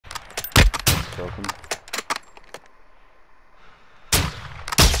broke him.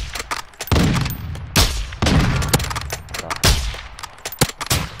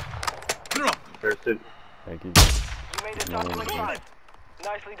 Bursted. Thank you. You made it top 25.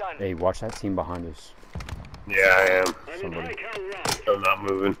 Nicely done. Hey, watch that team behind us. Yeah, I am. Somebody. I'm not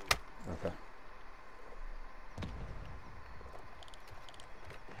moving. Okay.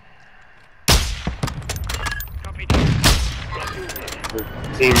 Copy that.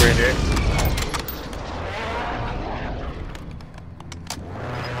 Team right here.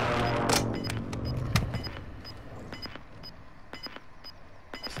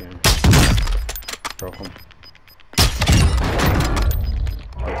 See him. Broke him.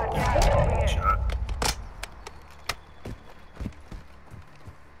 Shot.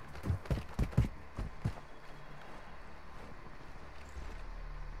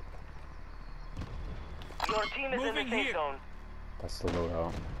 Your team is in the safe zone. That's the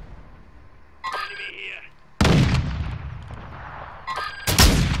loadout. Enemy here.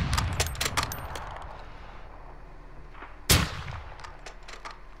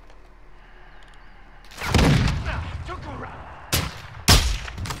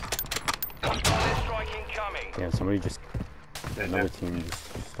 Strike incoming. Yeah, somebody just. Another team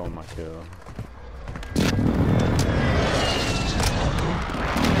just stole my kill.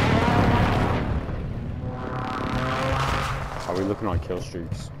 How are we looking on kill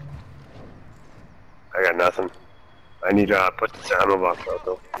streaks? I got nothing. I need to put this ammo box out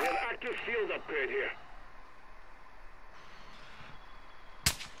though. We have active field upgrade here.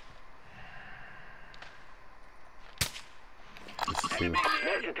 This is two.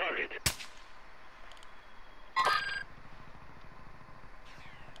 Mark the target.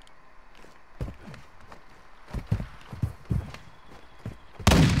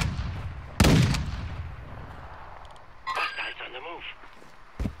 Hostiles on the move.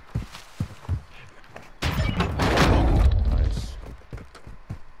 Nice.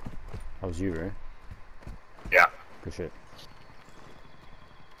 That was you, right? Yeah. Good shit.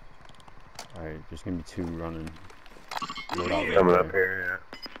 Alright, there's gonna be two running. Loadout right Coming there. up here,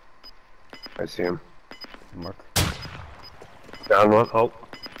 yeah. I see him. Mark. Down one. Oh.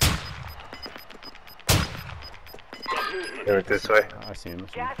 Go it this way. I see him. I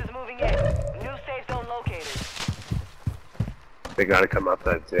see him. Gas is moving in. New safe zone located. They gotta come up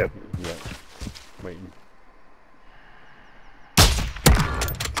that zip. Yeah. Waiting.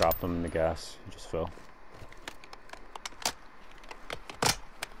 Dropped him in the gas. He just fell.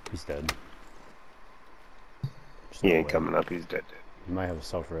 He's dead. There's He no ain't way. coming up. He's dead. He might have a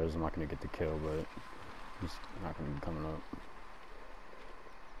self-res. I'm not gonna get the kill, but he's not gonna be coming up.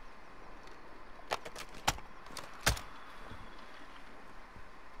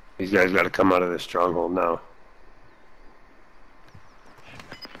 These guys gotta come out of this stronghold now.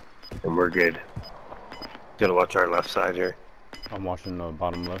 And we're good. Gotta watch our left side here. I'm watching the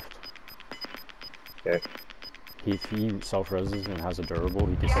bottom left. Okay. If he self-reses and has a durable,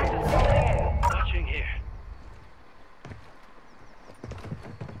 he gets Gas is moving in. Watching here.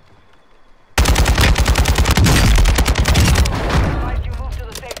 Advise you move to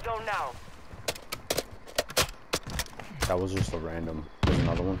the safe zone now. That was just a random. There's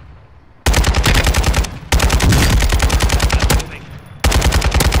another one.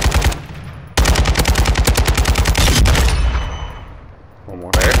 One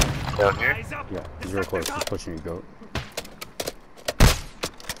more. Where? Down here? Yeah, he's real close. He's pushing you, goat.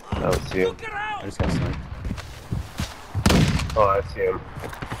 I don't see him. I just got sniped. Oh, I see him.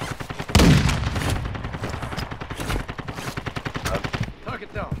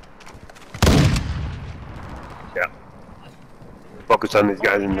 Target down. Yeah. Focus on these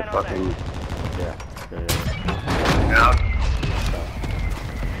guys in the fucking... Yeah. Down.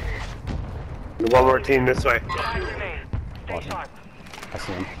 One more team this way. 5 remain. Stay Watching. sharp. I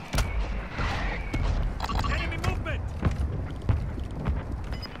see him. Enemy movement.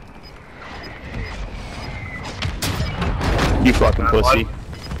 You fucking pussy.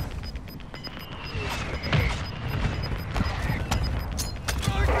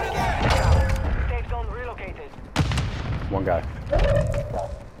 Safe zone relocated. One guy.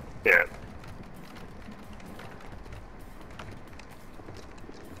 Yeah.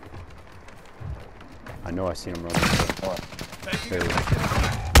 I know I see him running. There he is.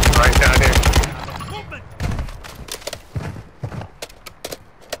 Right down here. Movement.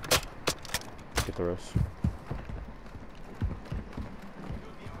 Get the rest.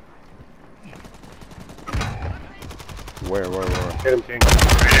 Where? Hit him, King.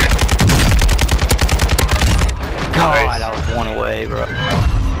 God, I was one away, bro.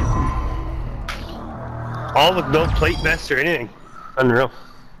 All with no plate vest or anything. Unreal.